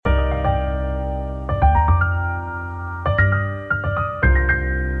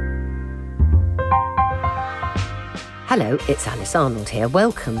Hello, it's Alice Arnold here.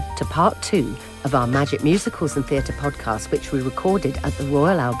 Welcome to part 2 of our Magic Musicals and Theatre podcast, which we recorded at the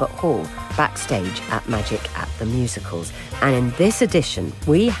Royal Albert Hall, backstage at Magic at the Musicals. And in this edition,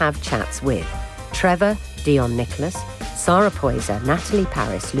 we have chats with Trevor Dion Nicholas, Sara Poyzer, Natalie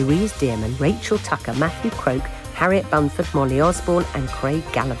Paris, Louise Dearman, Rachel Tucker, Matthew Croke, Harriet Bunton, Molly Osbourne and Craig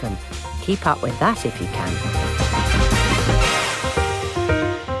Gallivan. Keep up with that if you can.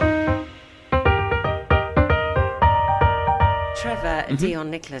 Trevor Dion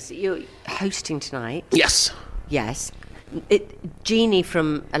Nicholas, you're hosting tonight. Yes. Yes. Genie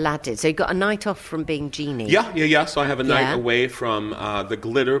from Aladdin. So you got a night off from being Genie. Yeah. So I have a night away from the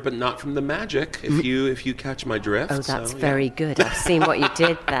glitter, but not from the magic. If you catch my drift. Oh, that's very good. I've seen what you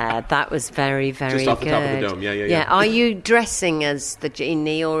did there. That was very, very good. Just off the top of the dome. Yeah. Are you dressing as the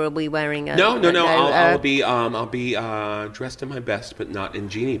Genie, or are we wearing a? No. I'll be dressed in my best, but not in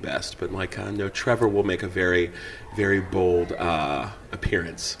Genie best. But Trevor will make a very, very bold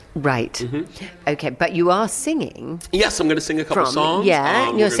appearance. Right. Mm-hmm. Okay, but you are singing. Yes, I'm going to sing a couple songs.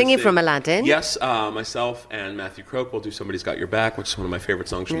 Yeah, you're singing from Aladdin. Yes, myself and Matthew Croke will do Somebody's Got Your Back, which is one of my favorite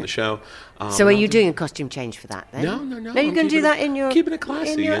songs from the show. So are you doing a costume change for that then? No. No, you're going to do that in your... Keeping it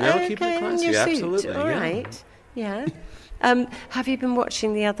classy, keeping it classy, in your suit. Absolutely. All right, yeah. Have you been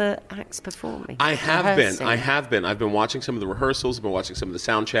watching the other acts performing? I have been. I've been watching some of the rehearsals. I've been watching some of the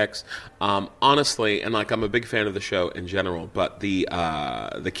sound checks. Honestly, and I'm a big fan of the show in general, but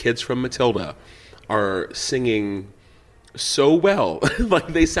the kids from Matilda are singing so well.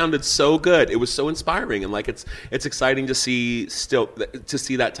 They sounded so good. It was so inspiring, and it's exciting to see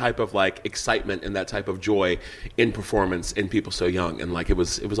that type of excitement and that type of joy in performance in people so young, and it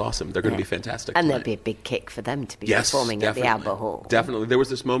was awesome. They're going to be fantastic and tonight. There'll be a big kick for them to be performing at the Albert Hall. Definitely. There was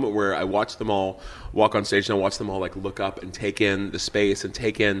this moment where I watched them all walk on stage, and I watched them all look up and take in the space and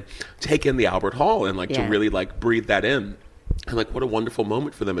take in the Albert Hall, and to really breathe that in, and what a wonderful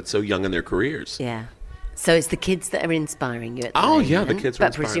moment for them at so young in their careers. Yeah. So it's the kids that are inspiring you at the moment. Yeah, the kids are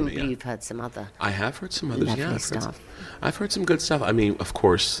inspiring me. But presumably you've heard some other... I have heard some others, lovely stuff. I've heard some good stuff. I mean, of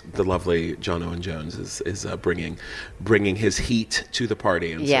course, the lovely John Owen Jones is bringing his heat to the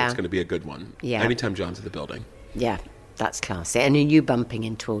party, and so it's going to be a good one. Yeah. Anytime John's in the building. Yeah. That's classy. And are you bumping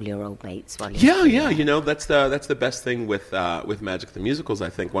into all your old mates while you're that's the best thing with Magic the Musicals. I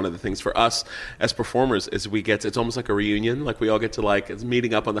think one of the things for us as performers is it's almost like a reunion. We all get to it's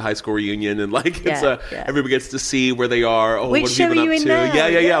meeting up on the high school reunion, and everybody gets to see where they are. Which what show have you been up to?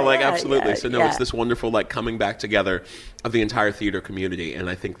 Yeah, absolutely. It's this wonderful coming back together of the entire theater community, and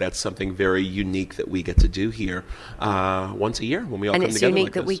I think that's something very unique that we get to do here once a year when we all come together. And it's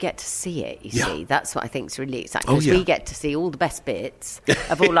unique that we get to see it. You see, that's what I think is really exciting. We get to see all the best bits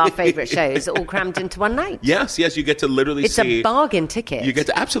of all our favourite shows all crammed into one night. Yes, you get to literally see... It's a bargain ticket. You get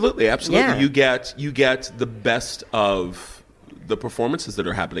to... Absolutely. Yeah. You get the best of the performances that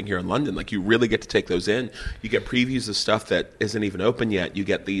are happening here in London. You really get to take those in. You get previews of stuff that isn't even open yet. You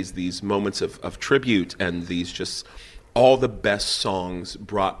get these moments of tribute, and these just... all the best songs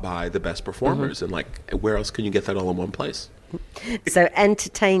brought by the best performers. And where else can you get that all in one place? So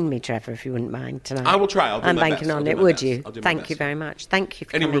entertain me, Trevor, if you wouldn't mind tonight. I will try. I'll do I'm my banking best. on it. Would you? Thank you very much. Thank you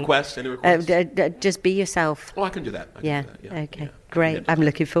for Any coming. requests? Just be yourself. Oh, I can do that. Yeah. Okay. Great. I'm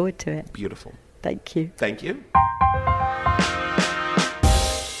looking forward to it. Beautiful. Thank you. Thank you.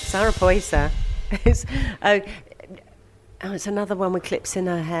 Sara Poyzer is... it's another one with clips in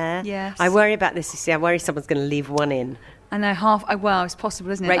her hair. Yes. I worry about this, you see. I worry someone's going to leave one in. I know, it's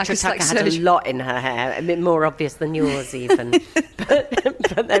possible, isn't it? Rachel Tucker had a lot in her hair, a bit more obvious than yours even.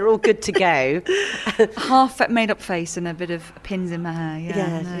 but they're all good to go. Half made-up face and a bit of pins in my hair,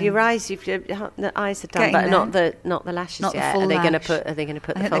 Yeah, your eyes, the eyes are done, but not the lashes not yet. The full Are they going to lash. put the I think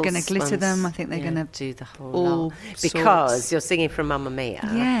false they're going to glitter ones? them. I think they're going to do the whole all lot. Because you're singing from Mamma Mia.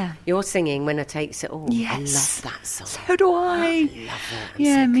 Yeah. You're singing Winner Takes It All. Yes. I love that song. So do I. I love it.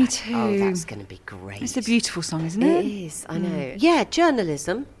 Yeah, me too. Oh, that's going to be great. It's a beautiful song, isn't it? It is, I know. Yeah,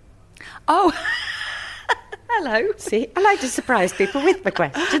 journalism. Oh, hello. See, I like to surprise people with my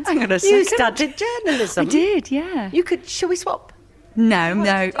questions. Hang on a second. You studied journalism. I did, yeah. You could, shall we swap? No. Do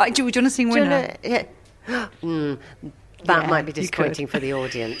you want to sing Winner? That might be disappointing for the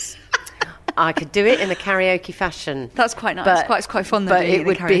audience. I could do it in a karaoke fashion. That's quite nice. It's quite fun. But it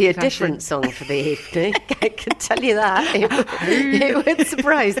would be a different song for the evening. I can tell you that. It would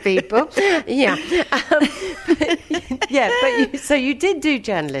surprise people. Yeah. So you did do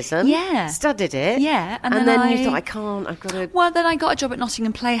journalism. Yeah. Studied it. Yeah. And then you thought, I've got to... Well, then I got a job at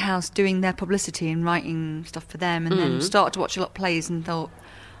Nottingham Playhouse doing their publicity and writing stuff for them, and then started to watch a lot of plays and thought,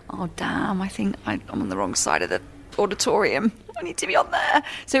 oh, damn, I think I'm on the wrong side of the auditorium. I need to be on there.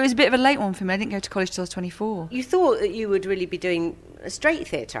 So it was a bit of a late one for me. I didn't go to college till I was 24. You thought that you would really be doing straight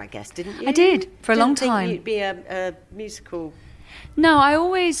theatre, I guess, didn't you? I did, for a long Didn't time. think you'd be a musical... No, I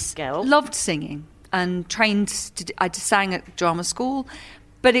always Girl. loved singing and I sang at drama school,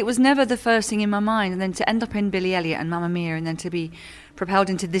 but it was never the first thing in my mind. And then to end up in Billy Elliot and Mamma Mia and then to be propelled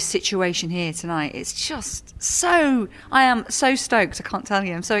into this situation here tonight, it's just so... I am so stoked, I can't tell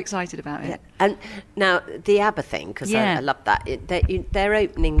you. I'm so excited about it. Yeah. And now, the ABBA thing, because I love that, they're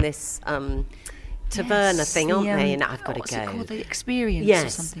opening this... taverna thing, aren't they? And I've got to go. What's it called? The Experience or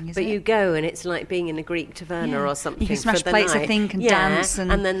something, is it? But you go and it's like being in a Greek taverna or something. You can smash for the plates, night. I think, and dance.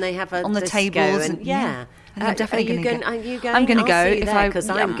 And then they have on the disco tables. And, I think I'm definitely going to go. Are you going? I'm going to go. Because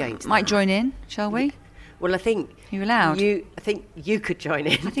I'm going to. Might join in, shall we? Well, I think... You're allowed? I think you could join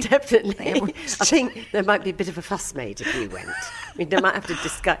in, definitely. I think there might be a bit of a fuss made if you went. I mean, they might have to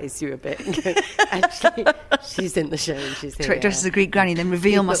disguise you a bit. And go, actually, she's in the show and she's here. Dressed as a Greek granny, then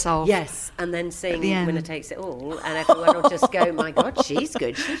reveal myself. Yes, and then sing Winner Takes It All, and everyone will just go, my God, she's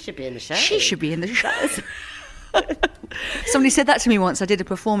good. She should be in the show. She should be in the show. Somebody said that to me once. I did a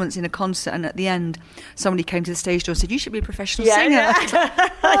performance in a concert, and at the end, somebody came to the stage door and said, "You should be a professional singer." Yeah.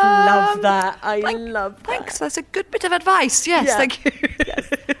 I love that. I love that. Thanks. That's a good bit of advice. Yes, thank you. Yes.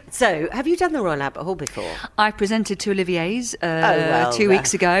 So, have you done the Royal Albert Hall before? I presented to Olivier's 2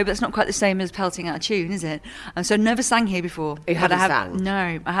 weeks ago, but that's not quite the same as pelting out a tune, is it? So never sang here before. You haven't sang?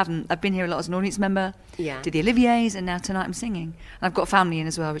 No, I haven't. I've been here a lot as an audience member. Yeah. Did the Olivier's, and now tonight I'm singing. And I've got family in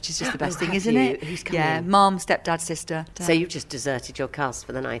as well, which is just the best thing, isn't it? Who's coming? Yeah, mum, stepdad, sister. Dad. So you've just deserted your cast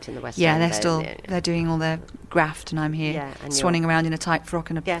for the night in the West Yeah, End. they're doing all their graft, and I'm here and swanning around in a tight frock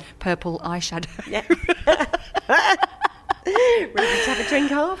and a purple eyeshadow. Yeah. Ready to have a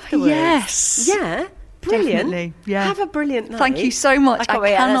drink afterwards? Yes. Yeah. Brilliant. Definitely, yeah. Have a brilliant night. Thank you so much. I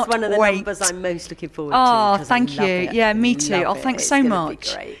cannot That's one of the wait. numbers I'm most looking forward to. Oh, 'cause thank I you. love it. Yeah, me too. Love Oh, it. thanks It's so gonna be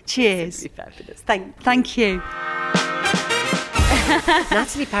much. great. Cheers. It's gonna be fabulous. Thank you.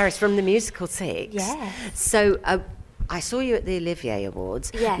 Natalie Paris from the musical Six. Yes. So I saw you at the Olivier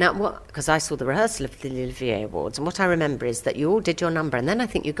Awards. Yeah. Now, because I saw the rehearsal of the Olivier Awards, and what I remember is that you all did your number, and then I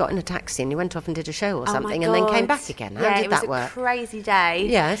think you got in a taxi and you went off and did a show or something, and then came back again. How did that work? It was a crazy day.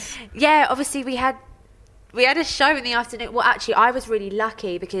 Yes. Yeah, obviously we had a show in the afternoon. Well, actually, I was really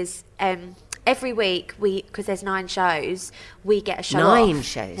lucky because every week because there's 9 shows, we get a show. 9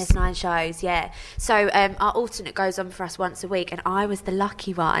 shows. There's 9 shows, yeah. So our alternate goes on for us once a week, and I was the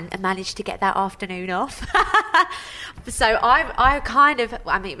lucky one and managed to get that afternoon off. So I kind of,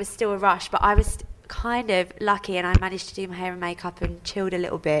 I mean, it was still a rush, but I was kind of lucky, and I managed to do my hair and makeup and chilled a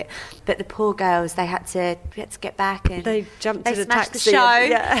little bit. But the poor girls, we had to get back, and they jumped to the smashed taxi. the show.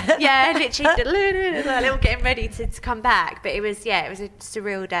 Yeah, literally a little getting ready to come back. But it was a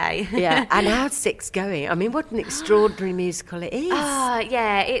surreal day. Yeah, and how's Six going? I mean, what an extraordinary musical it is.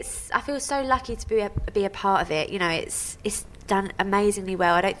 Yeah, I feel so lucky to be a part of it. You know, it's done amazingly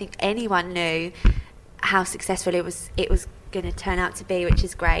well. I don't think anyone knew how successful it was going to turn out to be, which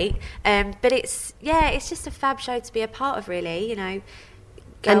is great. But it's just a fab show to be a part of, really. You know,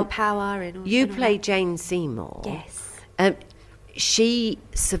 girl power and all. You and all play that. Jane Seymour. Yes. She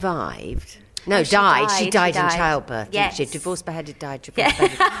survived. No, Oh, died. She She died in died. childbirth. Yes. Didn't she? Divorced, beheaded, died. Divorced,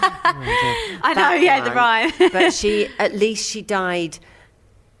 beheaded. I know, the rhyme. But at least she died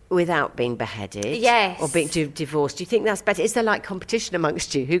without being beheaded. Yes. Or being divorced. Do you think that's better? Is there like competition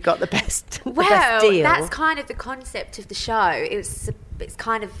amongst you? Who got the best, the Well, best deal? that's kind of the concept of the show. It's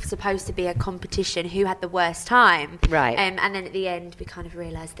kind of supposed to be a competition, who had the worst time. Right. And then at the end, we kind of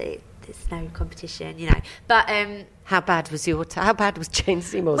realised that there's no competition, you know. But how bad was how bad was Jane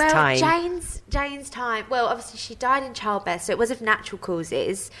Seymour's time? Jane's time. Well, obviously she died in childbirth, so it was of natural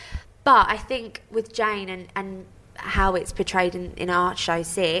causes. But I think with Jane and how it's portrayed in our show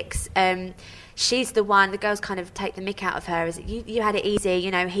Six, she's the one. The girls kind of take the mick out of her. As you had it easy, you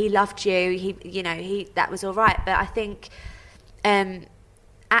know. He loved you. That was all right. But I think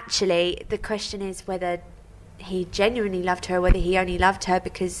actually the question is whether he genuinely loved her, or whether he only loved her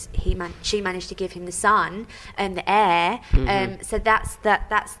because she managed to give him the son and the heir. Mm-hmm. So that's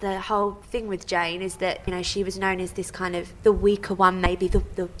the whole thing with Jane, is that, you know, she was known as this kind of the weaker one, maybe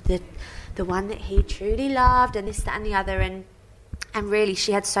the one that he truly loved, and this, that, and the other, and really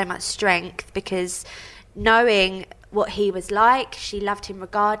she had so much strength because knowing what he was like, she loved him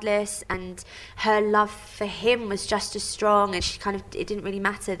regardless, and her love for him was just as strong, and it didn't really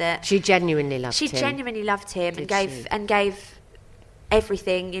matter that She genuinely loved him. She genuinely loved him Did and gave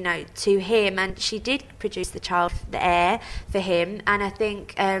everything, you know, to him, and she did produce the child, the heir, for him. And I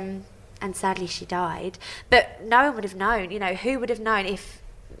think, and sadly she died, but no one would have known. You know, who would have known if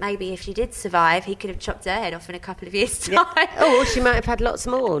maybe if she did survive, he could have chopped her head off in a couple of years' time. Oh, she might have had lots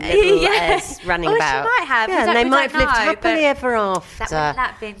more little running about. She might have. Yeah, and they might have lived happily ever after. That wouldn't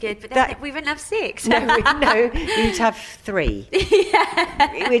have been good, but then we wouldn't have 6. No, you'd have 3.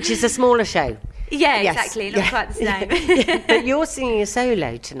 Which is a smaller show. Yeah, exactly. Not quite the same. But you're singing a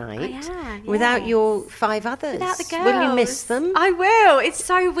solo tonight. I am, without your 5 others. Without the girls. Will you miss them? I will. It's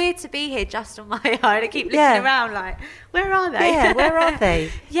so weird to be here just on my own. I keep looking around like, where are they? Yeah, where are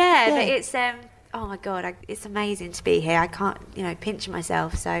they? But it's oh my God, it's amazing to be here. I can't, pinch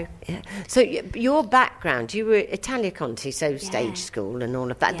myself. So So your background, you were Italia Conti, so stage school and all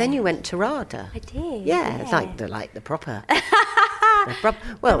of that. Yeah. Then you went to RADA. I did. Yeah, like the proper.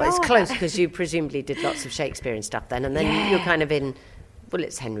 Well, it's close because you presumably did lots of Shakespeare stuff then, and then you're kind of in. Well,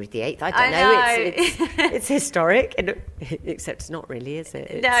 it's Henry VIII. I don't know. It's historic, except it's not really, is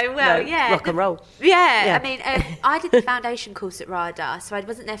it? Rock and roll. Yeah. I mean, I did the foundation course at RADA, so I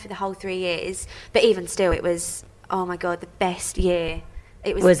wasn't there for the whole 3 years. But even still, it was, oh my God, the best year.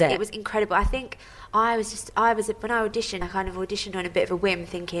 It was incredible. I think when I auditioned, I kind of auditioned on a bit of a whim,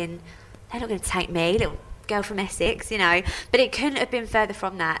 thinking they're not going to take me, little girl from Essex, But it couldn't have been further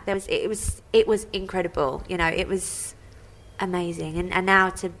from that. It was incredible. It was amazing, and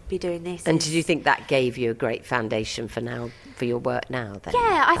now to be doing this. And did you think that gave you a great foundation for your work now? Then,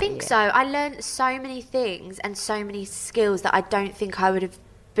 yeah, I think so. I learned so many things and so many skills that I don't think I would have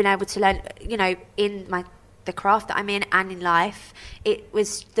been able to learn, in the craft that I'm in and in life. It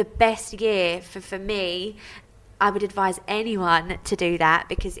was the best year for me. I would advise anyone to do that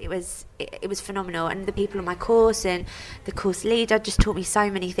because it was phenomenal, and the people on my course and the course leader just taught me so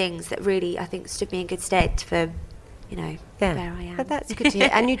many things that really, I think, stood me in good stead for where I am. But that's good to hear.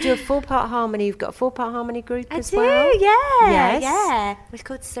 And you do a 4-part harmony. You've got a 4-part harmony group as well? I do, yeah. Yes. Yeah. It's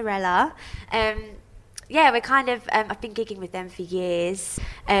called Sorella. We're kind of, I've been gigging with them for years.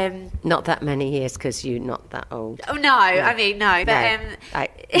 Not that many years because you're not that old. Oh, no. I mean, no.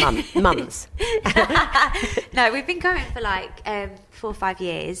 But, months. No, we've been going for 4 or 5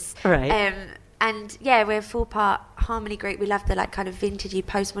 years. Right. And we're a 4-part harmony group. We love the kind of vintagey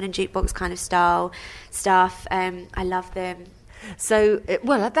postmodern jukebox kind of style stuff. I love them. So,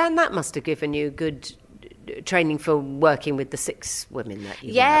 then that must have given you good training for working with the 6 women that you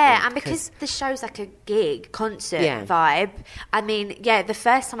work with, and because the show's like a gig, concert vibe. I mean, the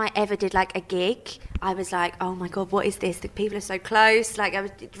first time I ever did a gig, I was like, oh my God, what is this? The people are so close.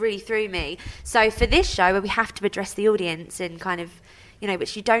 It really threw me. So for this show, where we have to address the audience and kind of,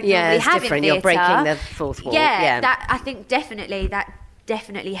 which you don't normally it's have different. in theatre. You're breaking the fourth wall. That I think that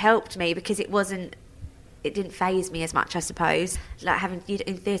definitely helped me because it didn't faze me as much, I suppose.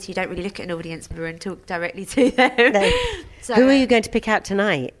 In theatre, you don't really look at an audience member and talk directly to them. No. So, who are you going to pick out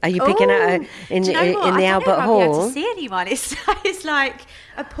tonight? Are you picking out in the Albert Hall? I don't know if I'll be able to see anyone. It's like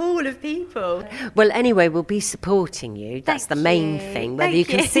a pool of people. Well, anyway, we'll be supporting you. That's the main thing. Whether you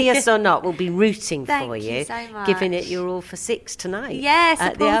can see us or not, we'll be rooting for you. Thank you so much. Giving it your all for 6 tonight. Yes,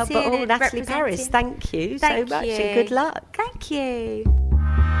 at the Albert Hall. Natalie Paris, thank you so much and good luck. Thank you.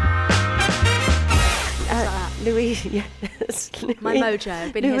 Louise, my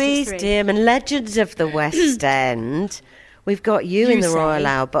mojo. Been Louise Dearman, Legends of the West End. We've got you in the Royal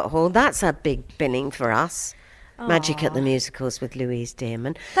Albert Hall. That's a big billing for us. Aww. Magic at the Musicals with Louise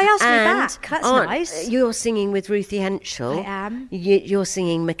Dearman. They asked me back. That's nice. You're singing with Ruthie Henschel. I am. You're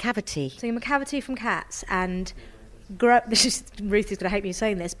singing McCavity. Singing McCavity from Cats. And Ruthie's going to hate me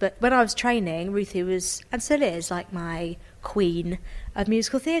saying this, but when I was training, Ruthie was, and still is, my queen of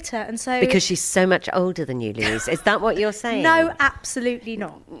musical theatre, and so because she's so much older than you, Louise. Is that what you're saying? No, absolutely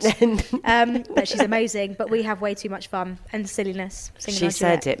not. But she's amazing. But we have way too much fun and silliness. She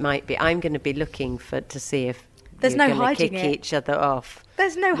said it might be. I'm going to be looking to see if there's you're no going to hiding kick each other off.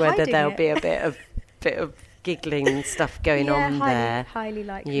 There's no whether hiding there'll it. be a bit of giggling and stuff going on there. Highly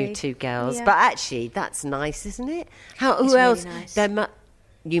likely. You two girls, yeah. But actually, that's nice, isn't it? Who really else? Nice.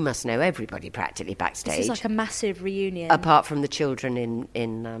 You must know everybody practically backstage. This is like a massive reunion. Apart from the children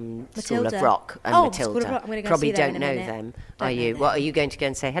in School of Rock and Matilda. School of Rock. I'm going to go probably see them don't know in a them. Don't are you? know What are you going to go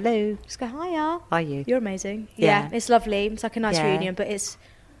and say hello? Just go hiya. Are you? You're amazing. Yeah. It's lovely. It's like a nice reunion, but it's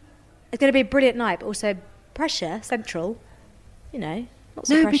going to be a brilliant night, but also pressure central.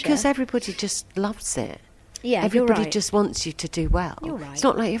 Lots of pressure. Because everybody just loves it. Yeah, everybody you're right. just wants you to do well. You're right. It's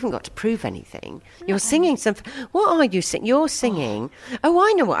not like you haven't got to prove anything. You're singing What are you singing? You're singing. Oh,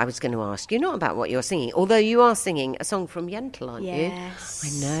 I know what I was going to ask you. Not about what you're singing, although you are singing a song from Yentl, aren't you? Yes. I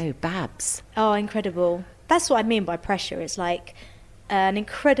know, Babs. Oh, incredible. That's what I mean by pressure. It's like an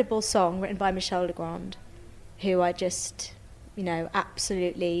incredible song written by Michel Legrand, who I just,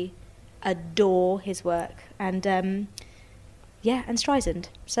 absolutely adore his work. And Yeah, and Streisand.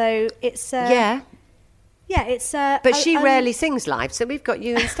 So it's... Yeah, it's... but she rarely sings live, so we've got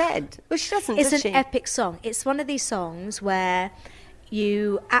you instead. Well, she doesn't, It's does an she? epic song. It's one of these songs where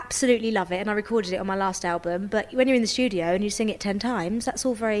you absolutely love it, and I recorded it on my last album, but when you're in the studio and you sing it 10 times, that's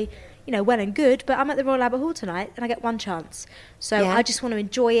all very, well and good, but I'm at the Royal Albert Hall tonight and I get one chance. So I just want to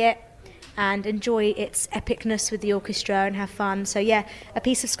enjoy it and enjoy its epicness with the orchestra and have fun. So A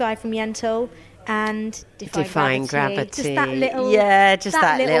Piece of Sky from Yentl and Defying Gravity. Just that little... Yeah, just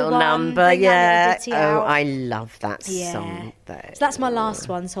that little number, Bring that little ditty out. I love that song. So that's my last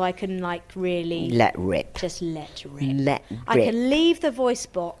one, so I can really... Let rip. Just let rip. Let rip. I can leave the voice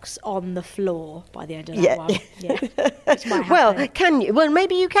box on the floor by the end of that one. Yeah. Which might happen. Well, can you? Well,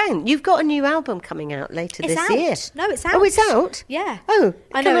 maybe you can. You've got a new album coming out later this year. No, it's out. Oh, it's out? Yeah. Oh,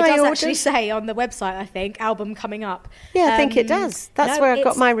 I know, it does actually say on the website, I think, album coming up. Yeah, I think it does. That's where I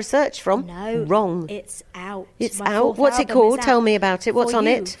got my research from. No. Wrong. It's out. It's My out. fourth What's it album called? is Tell out. me about it. What's For on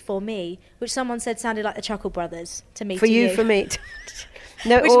You, it? For Me, which someone said sounded like the Chuckle Brothers to me. For to you, for me.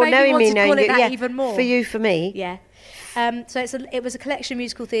 No, Which or made me knowing want me, to knowing call it you. that Yeah, even more. For you, for me. Yeah. So it was a collection of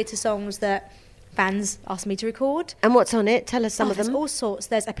musical theatre songs that fans asked me to record. And what's on it? Tell us some of them. There's all sorts.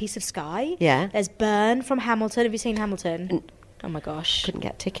 There's A Piece of Sky. Yeah. There's Burn from Hamilton. Have you seen Hamilton? Oh my gosh. Couldn't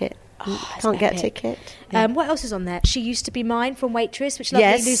get a ticket. It's Can't get a epic. ticket. What else is on there? She Used to Be Mine from Waitress, which lovely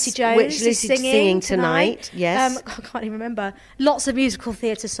Yes, Lucy Jones which is Lucy's singing tonight, yes. I can't even remember. Lots of musical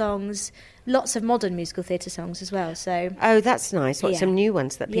theatre songs, lots of modern musical theatre songs as well. So Oh, that's nice. What, some new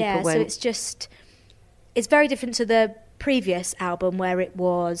ones that people won't... so it's very different to the previous album where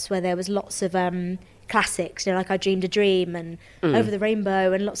there was lots of classics, like I Dreamed a Dream and Over the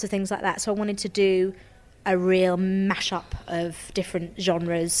Rainbow and lots of things like that. So I wanted to do a real mashup of different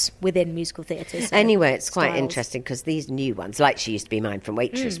genres within musical theatre. So anyway, it's quite styles. interesting because these new ones, like She Used to Be Mine from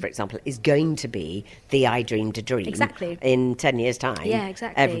Waitress, for example, is going to be the I Dreamed a Dream. Exactly. In 10 years' time. Yeah,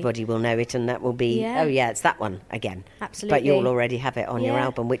 exactly. Everybody will know it and that will be, it's that one again. Absolutely. But you'll already have it on your Yeah.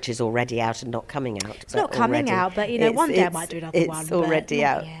 album, which is already out and not coming out. It's not coming out, but one day I might do another one. It's already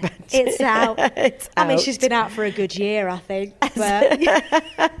out. It's out. It's I mean, out. she's been out for a good year, I think. But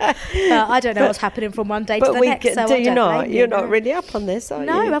I don't know what's happening from one day to the next. So do you not? You're not really up on this, are you?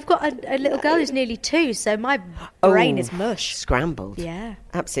 No, I've got a little girl who's nearly 2, so my brain is mush. Scrambled. Yeah.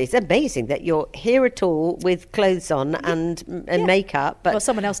 Absolutely. It's amazing that you're here at all with clothes on and makeup. But Well,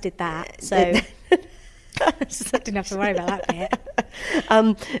 someone else did that, so I didn't have to worry about that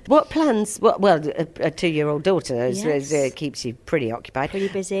bit. What plans? Well, a 2-year-old daughter Yes. keeps you pretty occupied. Pretty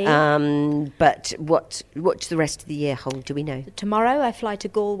busy. But what the rest of the year hold? Do we know? Tomorrow I fly to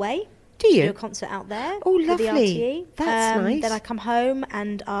Galway. Do you? To do a concert out there. Oh, for the lovely. RTE. That's nice. Then I come home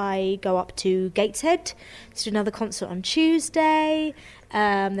and I go up to Gateshead to do another concert on Tuesday.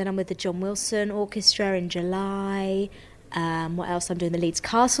 Then I'm with the John Wilson Orchestra in July. What else? I'm doing the Leeds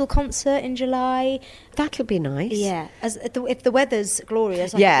Castle concert in July. That'll be nice. Yeah, if the weather's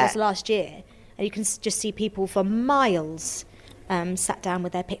glorious, like it was last year, and you can just see people for miles sat down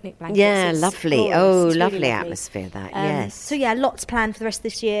with their picnic blankets. Yeah, It's lovely. glorious. Oh, It's really lovely atmosphere that, yes. So yeah, lots planned for the rest of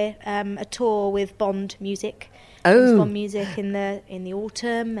this year. A tour with Bond music. Oh. Bond music in the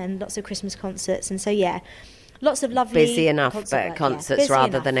autumn, and lots of Christmas concerts. And so yeah, lots of lovely Busy enough, concert but work, concerts Busy rather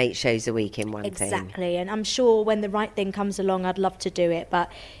enough. than 8 shows a week in one thing. Exactly, and I'm sure when the right thing comes along, I'd love to do it,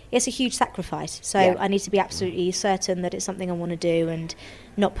 but it's a huge sacrifice. So Yeah. I need to be absolutely certain that it's something I want to do and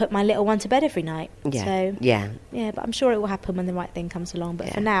not put my little one to bed every night. Yeah. So, Yeah. but I'm sure it will happen when the right thing comes along. But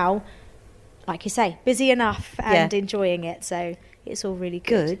Yeah. for now, like you say, busy enough and enjoying it. So it's all really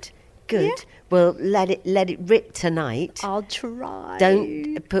good. Good. Yeah. Well, let it rip tonight. I'll try.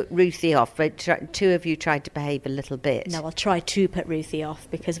 Don't put Ruthie off. But two of you tried to behave a little bit. No, I'll try to put Ruthie off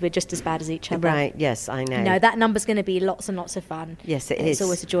because we're just as bad as each other. Right, yes, I know. No, that number's going to be lots and lots of fun. Yes, it And is. It's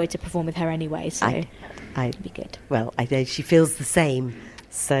always a joy to perform with her anyway, so it'll be good. Well, I know she feels the same,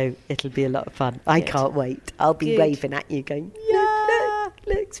 so it'll be a lot of fun. I can't wait. I'll be Good. waving at you going, look,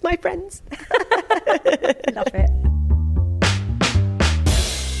 it's my friends. Love it.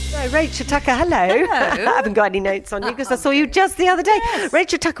 So, Rachel Tucker, hello. I haven't got any notes on you because I saw you just the other day. Yes.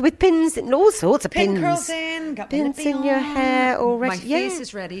 Rachel Tucker with pins and all sorts of Pin pins. curls in, got my Pins lippy in your on. hair already. My face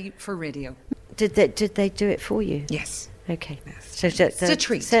is ready for radio. Did they do it for you? Yes. Okay. Yes. So It's a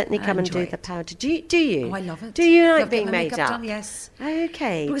treat. Certainly I come and do enjoy the it. powder. Do you? Oh, I love it. Do you like Love being getting my made makeup up? done, yes.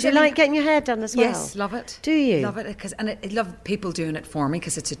 Okay. Because do you I mean- like getting your hair done as well? Yes, love it. Do you? Love it, and I love people doing it for me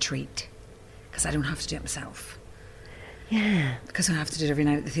because it's a treat. Because I don't have to do it myself. Yeah. Because I have to do it every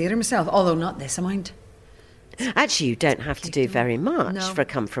night at the theatre myself. Although not this amount. Actually, you don't have to do very much for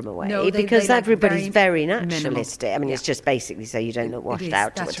Come From Away, No, because they like everybody's very minimal. naturalistic. I mean, it's just basically so you don't look washed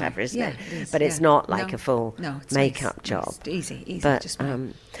out or whatever, isn't it? It is, but it's not like a full it's makeup nice. job. It's easy. But just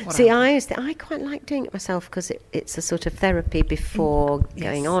see, I quite like doing it myself because it's a sort of therapy before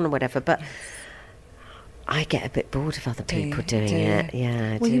going on or whatever. But I get a bit bored of other people doing it.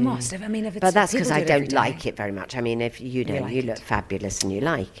 Yeah, I well, do. you must. I mean, if it's but that's because I don't every like day. it very much. I mean, if you like look fabulous and you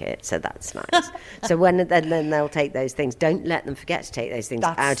like it, so that's nice. So then they'll take those things. Don't let them forget to take those things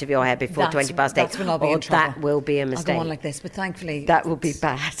out of your hair before 20 past 8. That's when I'll be in trouble. That will be a mistake. I'll go on like this, but thankfully that will be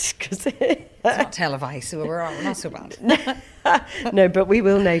bad because it's not televised, so we're not so bad. No, but we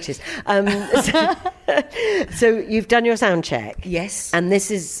will notice. So you've done your sound check. Yes. And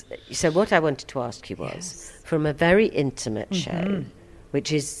this is... So what I wanted to ask you was, from a very intimate show,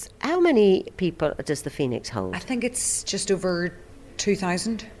 which is... How many people does the Phoenix hold? I think it's just over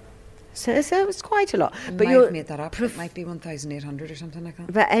 2,000. So it was quite a lot. But you made that up. It might be 1,800 or something like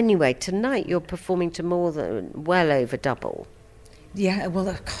that. But anyway, tonight you're performing to more than... well over double. Yeah, well,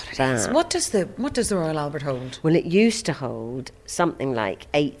 God, it is. What does the Royal Albert hold? Well, it used to hold something like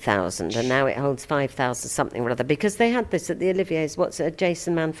 8,000, and now it holds 5,000 something or other. Because they had this at the Olivier's.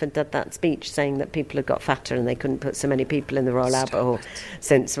 Jason Manford did that speech saying that people had got fatter and they couldn't put so many people in the Royal Albert Hall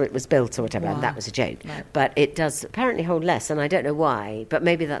since it was built or whatever. Wow. And that was a joke. Right. But it does apparently hold less, and I don't know why. But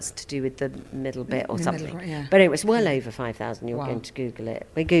maybe that's to do with the middle bit or something. But it was well over 5,000. You're going to Google it.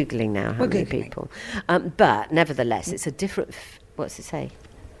 We're Googling now how many people. But nevertheless, it's a different... What's it say?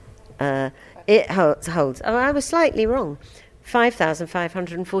 It holds. Oh, I was slightly wrong.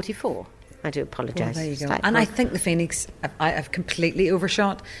 5,544. I do apologise. Well, there you go. And I think the Phoenix, I've completely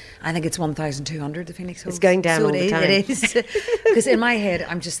overshot. I think it's 1,200, the Phoenix holds. It's going down all the time. It is. Because in my head,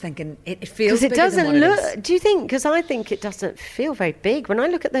 I'm just thinking, it feels bigger doesn't than what look... it is. Do you think... Because I think it doesn't feel very big. When I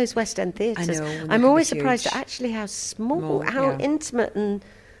look at those West End theatres, I'm always surprised at actually how small, intimate and...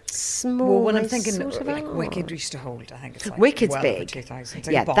 small. Well, when I'm thinking sort of like Wicked used to hold, I think it's like Wicked's well big. over 2,000.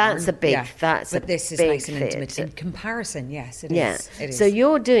 Yeah, that's a big. That's but a this is big nice and intimate theatre. in comparison. Yes, it yeah. is. It is. So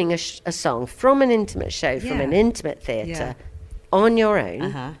you're doing a song from an intimate show, from an intimate theatre, on your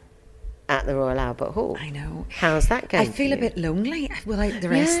own at the Royal Albert Hall. I know. How's that going? I feel a bit lonely without the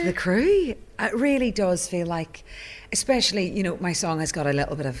rest of the crew. It really does feel like, especially my song has got a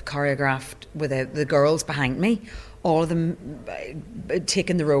little bit of choreographed with the girls behind me. All of them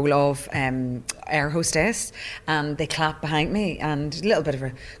taking the role of air hostess, and they clap behind me, and a little bit of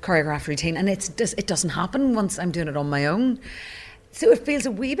a choreographed routine, and it doesn't happen once I'm doing it on my own. So it feels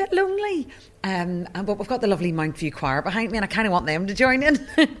a wee bit lonely. But we've got the lovely Mount View Choir behind me, and I kind of want them to join in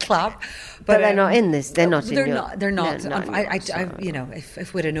and clap. But they're not in this. They're not. They're not. They're not.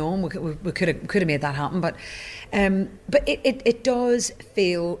 If we'd have known, we could have made that happen. But it does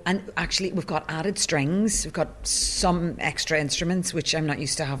feel, and actually we've got added strings. We've got some extra instruments which I'm not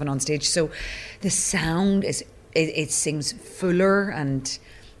used to having on stage. So the sound it seems fuller and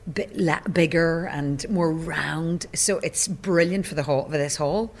bigger and more round, so it's brilliant for this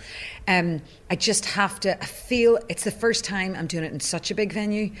hall. I just have to. I feel it's the first time I'm doing it in such a big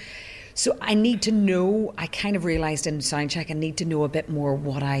venue, so I need to know. I kind of realised in soundcheck I need to know a bit more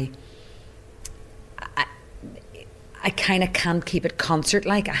what I kind of can't keep it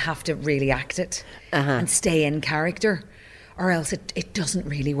concert-like. I have to really act it and stay in character, or else it doesn't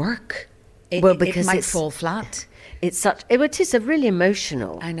really work. It might fall flat. It is a really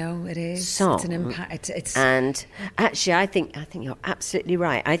emotional. I know it is. Song. It's an impact. And actually, I think you're absolutely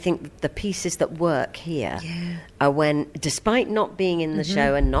right. I think the pieces that work here are when, despite not being in the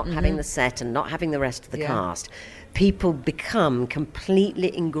show and not having the set and not having the rest of the cast, people become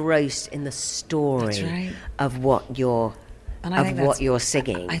completely engrossed in the story of what you're. And I think what you're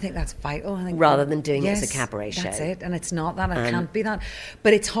singing. I think that's vital. Rather than doing it as a cabaret show. That's it. And it's not that. It can't be that.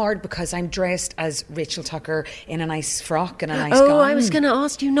 But it's hard because I'm dressed as Rachel Tucker in a nice frock and a nice gown. Oh, I was going to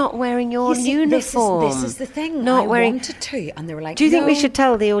ask you not wearing your uniform. This is the thing. Not wearing... wanted to. And they were like, do you think we should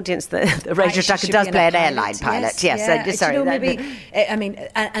tell the audience that Rachel Tucker does play an airline pilot? Yes. Sorry. Maybe, I mean,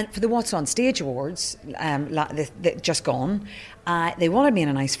 and for the What's on Stage Awards, just gone, they wanted me in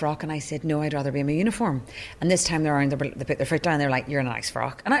a nice frock, and I said, no, I'd rather be in my uniform. And this time around, they put their foot down, they're like, you're in a nice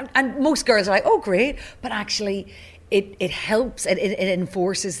frock. And most girls are like, oh, great. But actually, it helps, it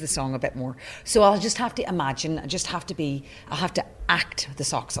enforces the song a bit more. So I'll just have to imagine, I'll have to act the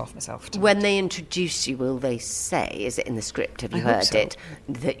socks off myself. When they introduce you, will they say, is it in the script, have you heard it,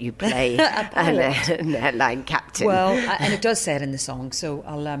 that you play an airline captain? Well, and it does say it in the song, so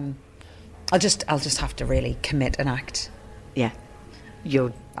I'll just have to really commit and act. Yeah.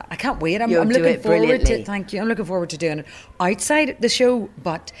 I can't wait. I'm You'll do looking it forward brilliantly. to. Thank you. I'm looking forward to doing it outside the show,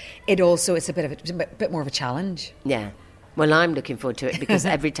 but it's a bit more of a challenge. Yeah. Well, I'm looking forward to it because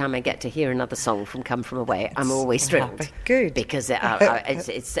every time I get to hear another song from Come From Away, I'm always thrilled. Happy. Good. Because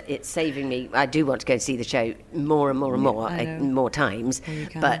it's saving me. I do want to go and see the show more and more and more times.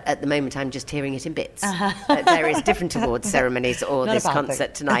 But at the moment, I'm just hearing it in bits. At various different awards ceremonies or Not this a bad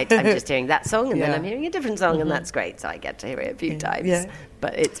concert thing. tonight, I'm just hearing that song and then Yeah. I'm hearing a different song and that's great. So I get to hear it a few times. Yeah.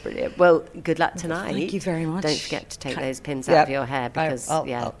 But it's brilliant. Well, good luck tonight. Thank you very much. Don't forget to take those pins Yeah. out of your hair because, I'll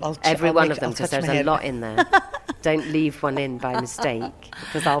every I'll one make- of them I'll because touch there's my a head. lot in there. Don't leave one in by mistake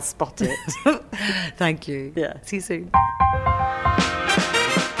because I'll spot it. Thank you. Yeah. See you soon.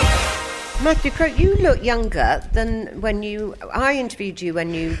 Matthew Croke, you look younger than when I interviewed you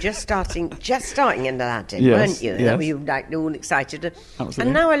when you just starting in Aladdin, Yes, weren't you? yes. Were you like all excited? Absolutely.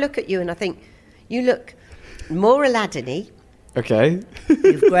 And now I look at you and I think you look more Aladdin-y. Okay.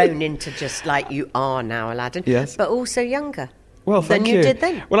 You've grown into just like you are now, Aladdin. Yes. But also younger. Well, thank than you did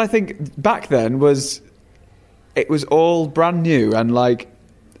then. Well, I think back then it was all brand new and like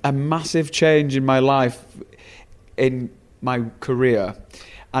a massive change in my life, in my career,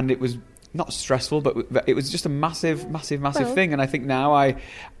 and it was not stressful, but it was just a massive thing. And I think now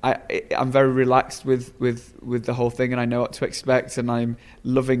I'm very relaxed with the whole thing, and I know what to expect, and I'm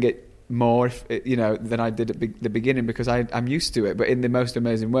loving it more, than I did at the beginning because I'm used to it, but in the most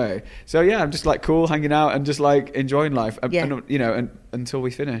amazing way. So yeah, I'm just like cool, hanging out, and just like enjoying life, and until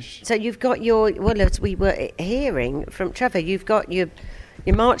we finish. So you've got as we were hearing from Trevor, you've got your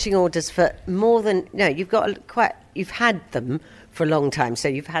marching orders for more than you've had them for a long time. So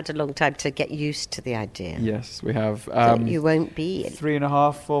you've had a long time to get used to the idea. Yes, we have. That you won't be in.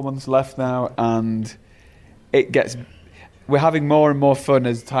 3.5, 4 months left now, and we're having more and more fun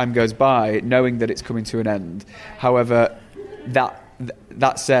as time goes by, knowing that it's coming to an end. However,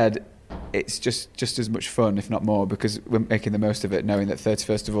 that said, it's just as much fun, if not more, because we're making the most of it, knowing that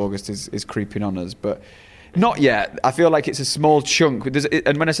 31st of August is creeping on us. But not yet. I feel like it's a small chunk.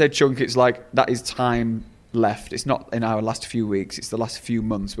 And when I say chunk, it's like that is time left. It's not in our last few weeks, it's the last few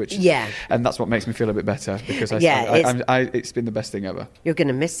months, and that's what makes me feel a bit better, because it's been the best thing ever. You're going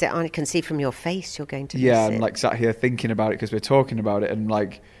to miss it. I can see from your face you're going to miss it. I'm like sat here thinking about it because we're talking about it, and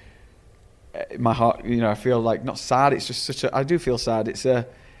like my heart, I feel like not sad, it's just I do feel sad. It's a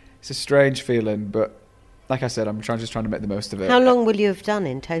strange feeling, but like I said, I'm just trying to make the most of it. How long will you have done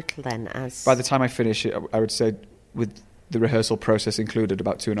in total then? By the time I finish it, I would say with the rehearsal process included,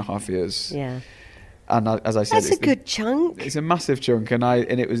 about 2.5 years. Yeah. And as I said, that's a good chunk. It's a massive chunk,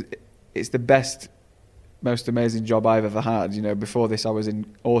 it's the best, most amazing job I've ever had. Before this, I was in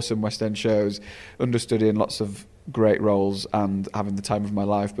awesome West End shows, understudying lots of great roles and having the time of my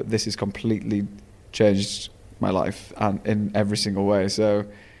life. But this has completely changed my life, and in every single way. So,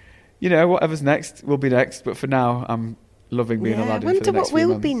 whatever's next will be next. But for now, I'm loving being Aladdin for the next few months. I wonder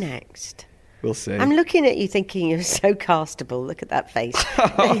what will be next. We'll see. I'm looking at you thinking you're so castable. Look at that face.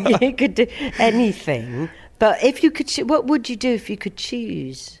 You could do anything. But if you could, what would you do if you could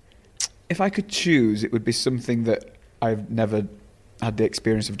choose? If I could choose, it would be something that I've never had the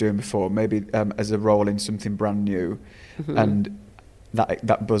experience of doing before. Maybe as a role in something brand new, and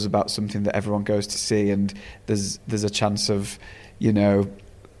that buzz about something that everyone goes to see, and there's a chance of,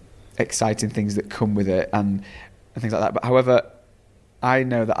 exciting things that come with it and things like that. But however, I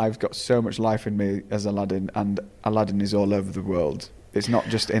know that I've got so much life in me as Aladdin, and Aladdin is all over the world. It's not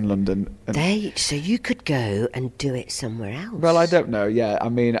just in London. So you could go and do it somewhere else. Well, I don't know. Yeah, I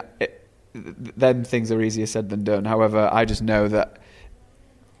mean, then things are easier said than done. However, I just know that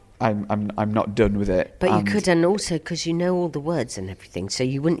I'm not done with it. But you could, and also because you know all the words and everything, so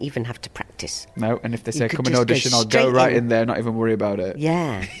you wouldn't even have to practice. No, and if they say come and audition, I'll go right in there, not even worry about it.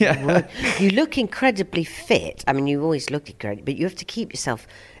 Yeah. You look incredibly fit. I mean, you always look incredible, but you have to keep yourself.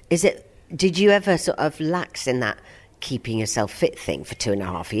 Did you ever sort of lax in that keeping yourself fit thing for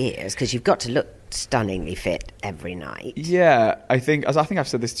 2.5 years? Because you've got to look stunningly fit every night. Yeah, I think I've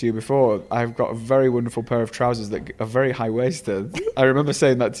said this to you before, I've got a very wonderful pair of trousers that are very high-waisted. I remember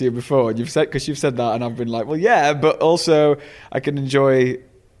saying that to you before, and you've said that, and I've been like, well, yeah, but also I can enjoy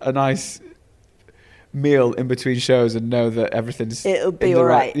a nice meal in between shows and know that everything's it'll be all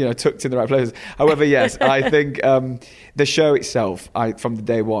right, tucked in the right places. However, yes, I think the show itself, from the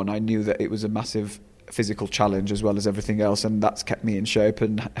day one, I knew that it was a massive physical challenge as well as everything else, and that's kept me in shape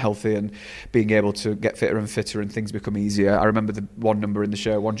and healthy and being able to get fitter and fitter, and things become easier. I remember the one number in the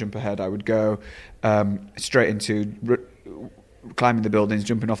show, One Jump Ahead, I would go straight into climbing the buildings,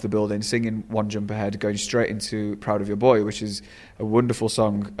 jumping off the building, singing One Jump Ahead, going straight into Proud of Your Boy, which is a wonderful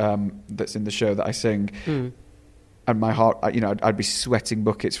song that's in the show that I sing. and my heart, I'd be sweating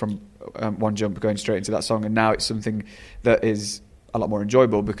buckets from one jump going straight into that song, and now it's something that is a lot more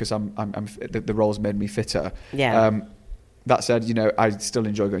enjoyable because the role's made me fitter. That said, I still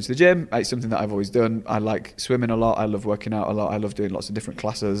enjoy going to the gym. It's something that I've always done. I like swimming a lot. I love working out a lot. I love doing lots of different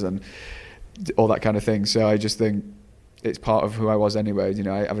classes and all that kind of thing. So I just think it's part of who I was anyway.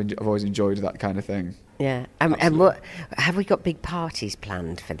 I've always enjoyed that kind of thing. Yeah. And what have we got big parties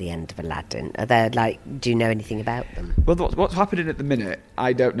planned for the end of Aladdin? Are there do you know anything about them? Well, what's happening at the minute,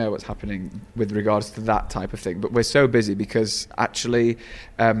 I don't know what's happening with regards to that type of thing. But we're so busy because actually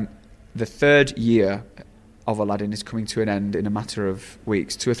the third year of Aladdin is coming to an end in a matter of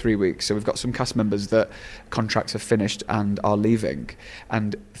weeks, 2 or 3 weeks. So we've got some cast members that contracts have finished and are leaving.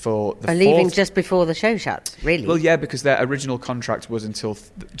 And for the leaving just before the show shuts, really? Well, yeah, because their original contract was until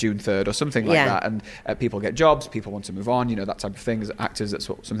June 3rd or something like that. And people get jobs, people want to move on, that type of thing. As actors, that's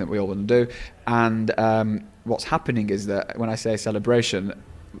something we all want to do. And what's happening is that when I say celebration,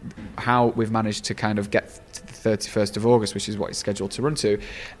 how we've managed to kind of get to the 31st of August, which is what it's scheduled to run to,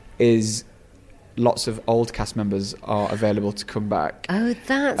 is lots of old cast members are available to come back. Oh,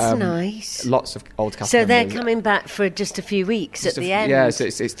 that's nice. Lots of old cast members. So members. they're coming back for just a few weeks at the end? Yeah, so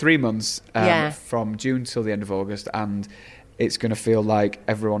it's 3 months from June till the end of August, and it's going to feel like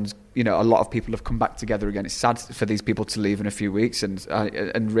everyone's, a lot of people have come back together again. It's sad for these people to leave in a few weeks,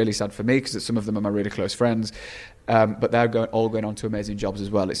 and really sad for me because some of them are my really close friends. But they're all going on to amazing jobs as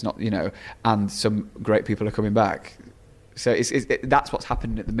well. It's not, and some great people are coming back. So that's what's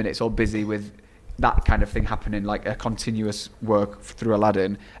happening at the minute. It's all busy with that kind of thing happening, like a continuous work through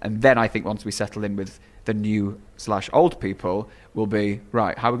Aladdin. And then I think once we settle in with the new/old people, we'll be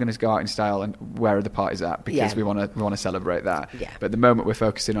right. How are we going to go out in style, and where are the parties at? Because we want to celebrate that. Yeah. But at the moment, we're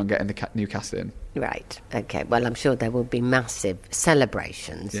focusing on getting the new cast in. Right. Okay. Well, I'm sure there will be massive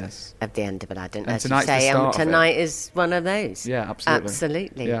celebrations at the end of Aladdin. And as you say, tonight is one of those. Yeah, absolutely.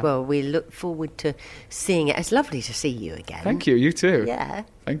 Absolutely. Yeah. Well, we look forward to seeing it. It's lovely to see you again. Thank you. You too. Yeah.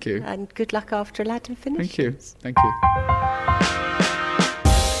 Thank you. And good luck after Aladdin finishes. Thank you.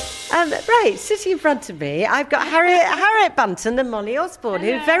 Right, sitting in front of me, I've got Harriet Bunton and Molly Osbourne,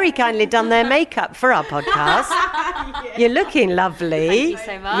 who've very kindly done their makeup for our podcast. You're looking lovely. Thank you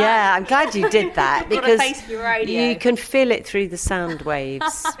so much. Yeah, I'm glad you did that because got a face for radio. You can feel it through the sound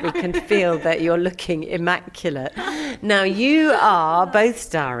waves. We can feel that you're looking immaculate. Now, you are both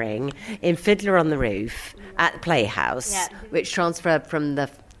starring in Fiddler on the Roof at the Playhouse, which transferred from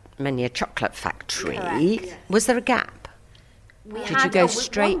the Mania Chocolate Factory. Correct. Was there a gap? Did you go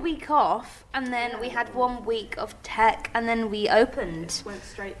straight? 1 week off, and then we had 1 week of tech, and then we opened. Went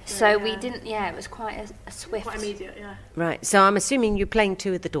straight through. So we didn't. Yeah, it was quite a swift. Quite immediate. Yeah. Right. So I'm assuming you're playing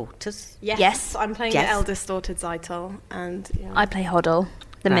two of the daughters. Yes. I'm playing the eldest daughter, Zeitel, and I play Hoddle,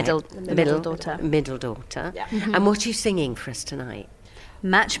 the middle daughter. Middle daughter. Yeah. And what are you singing for us tonight?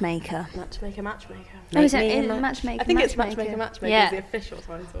 Matchmaker. Matchmaker. Oh, is it Matchmaker? I think it's Matchmaker is the official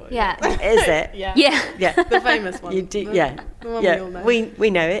title. Yeah. Is it? Yeah. The famous one. You do, The one we all know. We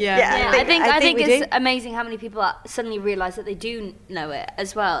know it. Yeah. I think we it's do. amazing how many people suddenly realise that they do know it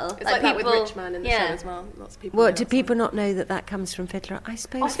as well. It's like that with Richman in the show as well. Lots of people. Well, do people not know that comes from Fiddler? I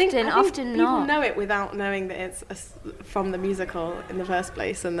suppose. Often people not. know it without knowing that it's from the musical in the first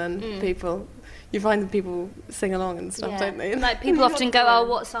place, and then you find that people sing along and stuff, don't they? Like people often go, "Oh,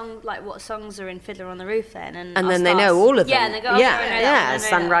 what songs are in Fiddler on the Roof then?" And then they know all of them. Yeah, and they go,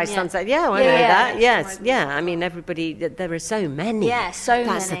 Sunrise, Sunset. Yeah, I know that. Yes, I mean, everybody. There are so many. Yeah, so many.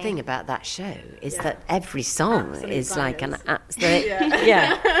 That's the thing about that show is that every song is like an absolute.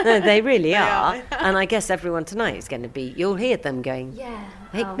 No, they really are. And I guess everyone tonight is going to be. You'll hear them going. Yeah.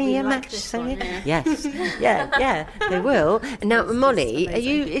 Make me a match, Sonia. Yes, they will. Now, Molly, are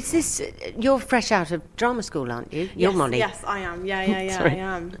you? Is this? You're fresh out of drama school, aren't you? You're Molly. Yes, I am. Yeah, I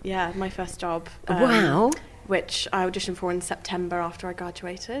am. Yeah, my first job. Wow. Which I auditioned for in September after I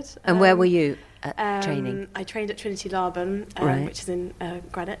graduated. And where were you at training? I trained at Trinity Laban, which is in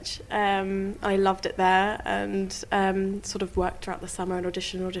Greenwich. I loved it there, and sort of worked throughout the summer and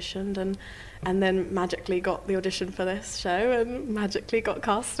auditioned, and then magically got the audition for this show, and magically got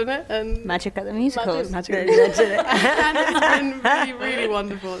cast in it. And Magic at the Musicals. Magic at the Musicals. And it's been really, really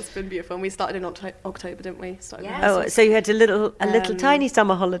wonderful. It's been beautiful. And we started in October, didn't we? So you had a little tiny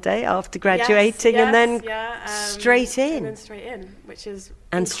summer holiday after graduating, and then straight in. And then straight in, which is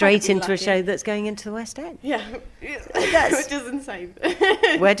and straight into lucky. A show that's going into the West End. Yeah, which is insane.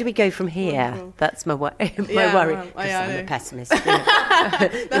 Where do we go from here? Wonderful. That's my worry. I'm a pessimist.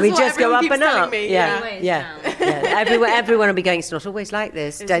 We just go up and up. Everyone will be going. It's not always like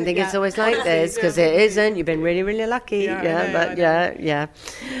this. Don't think it's always like this because it isn't. You've been really, really lucky.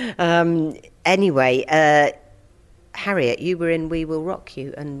 Anyway. Harriet, you were in We Will Rock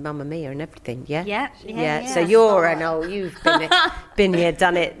You and Mamma Mia and everything, yeah? Yeah. So you're an old, you've been here,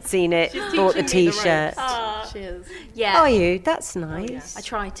 done it, seen it, bought the T-shirt. She is. Yeah. Are you? That's nice. I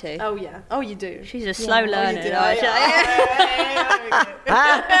try to. Oh, yeah. Oh, you do. She's a slow learner.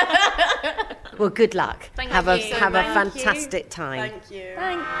 Well, good luck. Thank you. Have a fantastic time. Thank you.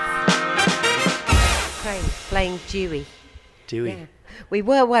 Thanks. Craig, playing Dewy. Dewy. Yeah. We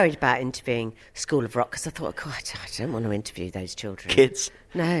were worried about interviewing School of Rock because I thought, God, I don't want to interview those children. Kids.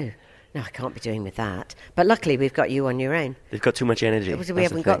 No, I can't be doing with that. But luckily, we've got you on your own. They've got too much energy. We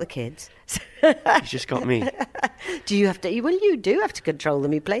haven't got the kids. You've just got me. Do you have to? Well, you do have to control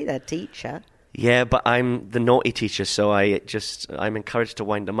them. You play their teacher. Yeah, but I'm the naughty teacher, so I'm encouraged to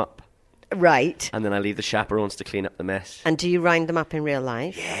wind them up. Right. And then I leave the chaperones to clean up the mess. And do you wind them up in real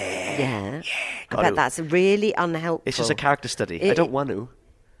life? Yeah. I bet that's really unhelpful. It's just a character study. I don't want to.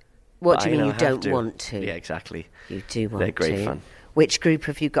 What do you mean I you don't to. want to? Yeah, exactly. You do want to. They're great fun. Which group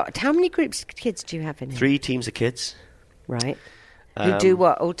have you got? How many groups of kids do you have in here? 3 teams of kids. Right. Who do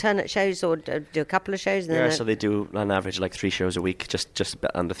what? Alternate shows or do a couple of shows? And then so they do on average like 3 shows a week, just a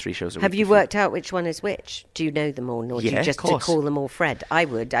bit under 3 shows a week. Have you worked out which one is which? Do you know them all, or do you just to call them all Fred?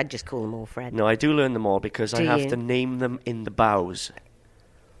 I'd just call them all Fred. No, I do learn them all because I have to name them in the bows.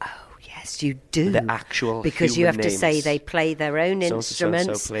 Oh, yes, you do. The actual because you have names. to say they play their own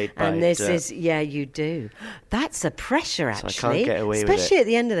instruments, played by and this is you do. That's a pressure actually. So I can't get away with it. Especially at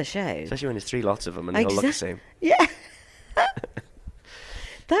the end of the show. Especially when there's 3 lots of them and they all look the same. Yeah.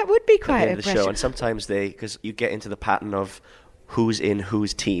 That would be quite a pressure. Show. And sometimes because you get into the pattern of who's in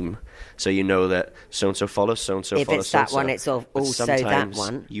whose team, so you know that so-and-so follows so-and-so follows so-and-so. If it's that one, it's also that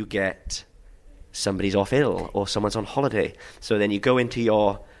one. You get somebody's off ill or someone's on holiday. So then you go into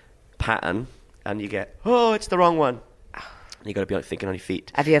your pattern and you get, it's the wrong one. And you got to be like thinking on your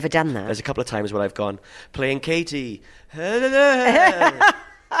feet. Have you ever done that? There's a couple of times where I've gone, playing Katie.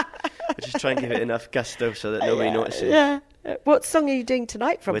 Just try and give it enough gusto so that nobody notices. Yeah. What song are you doing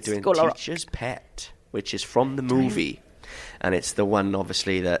tonight from We're doing School of Teacher's Pet, which is from the movie. And it's the one,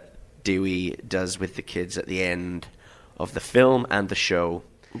 obviously, that Dewy does with the kids at the end of the film and the show.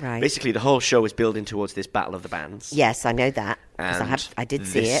 Right. Basically, the whole show is building towards this Battle of the Bands. Yes, I know that. And I did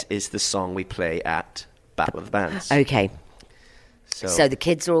see it. This is the song we play at Battle of the Bands. Okay. So the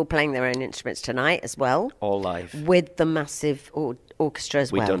kids are all playing their own instruments tonight as well? All live. With the massive orchestra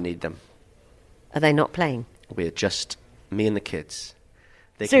as well? We don't need them. Are they not playing? We're just me and the kids.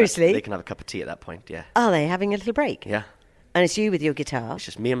 Seriously? They can have a cup of tea at that point, yeah. Are they having a little break? Yeah. And it's you with your guitar? It's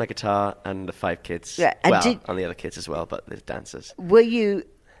just me and my guitar and the 5 kids. Yeah. And the other kids as well, but there's dancers. Were you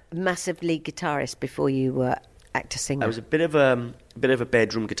massively guitarist before you were actor-singer? I was a bit of a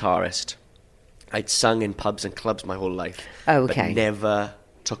bedroom guitarist. I'd sung in pubs and clubs my whole life. Oh, okay. But never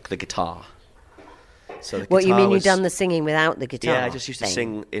took the guitar. So the what, guitar you mean you've done the singing without the guitar? Yeah, I just used to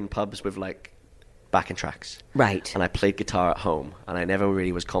sing in pubs with backing tracks. Right. And I played guitar at home, and I never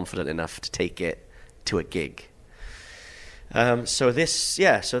really was confident enough to take it to a gig. So this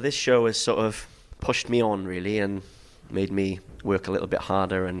show has sort of pushed me on really and made me work a little bit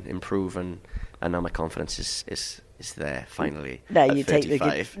harder and improve, and now my confidence is there finally. Now you take the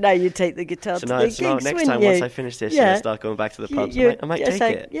guitar so to the gigs, next time once I finish this and I start going back to the pubs, I might take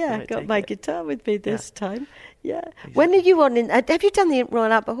it. Yeah, I got my guitar with me this time. Yeah. Exactly. When are you on? Have you done the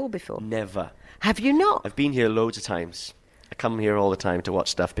Royal Albert Hall before? Never. Have you not? I've been here loads of times. I come here all the time to watch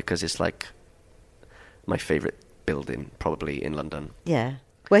stuff because it's like my favourite building, probably in London. Yeah.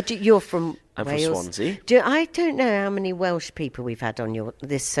 You're from I'm Wales. from Swansea. I don't know how many Welsh people we've had on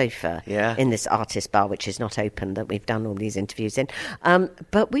this sofa in this artist bar, which is not open, that we've done all these interviews in.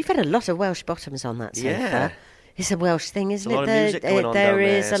 But we've had a lot of Welsh bottoms on that sofa. Yeah. It's a Welsh thing, isn't it? A lot of music going on there down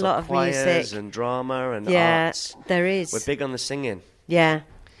is there. a lot of music and drama and arts. Yeah, there is. We're big on the singing. Yeah.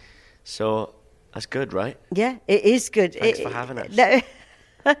 So that's good, right? Yeah, it is good. Thanks for having us. No.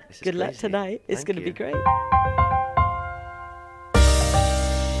 Good luck tonight. It's going to be great.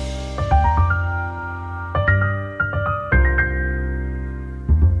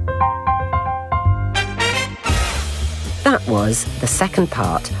 That was the second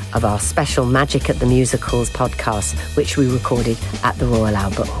part of our special Magic at the Musicals podcast, which we recorded at the Royal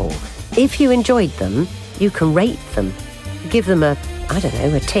Albert Hall. If you enjoyed them, you can rate them. Give them a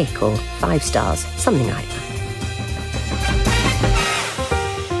tick or 5 stars, something like that.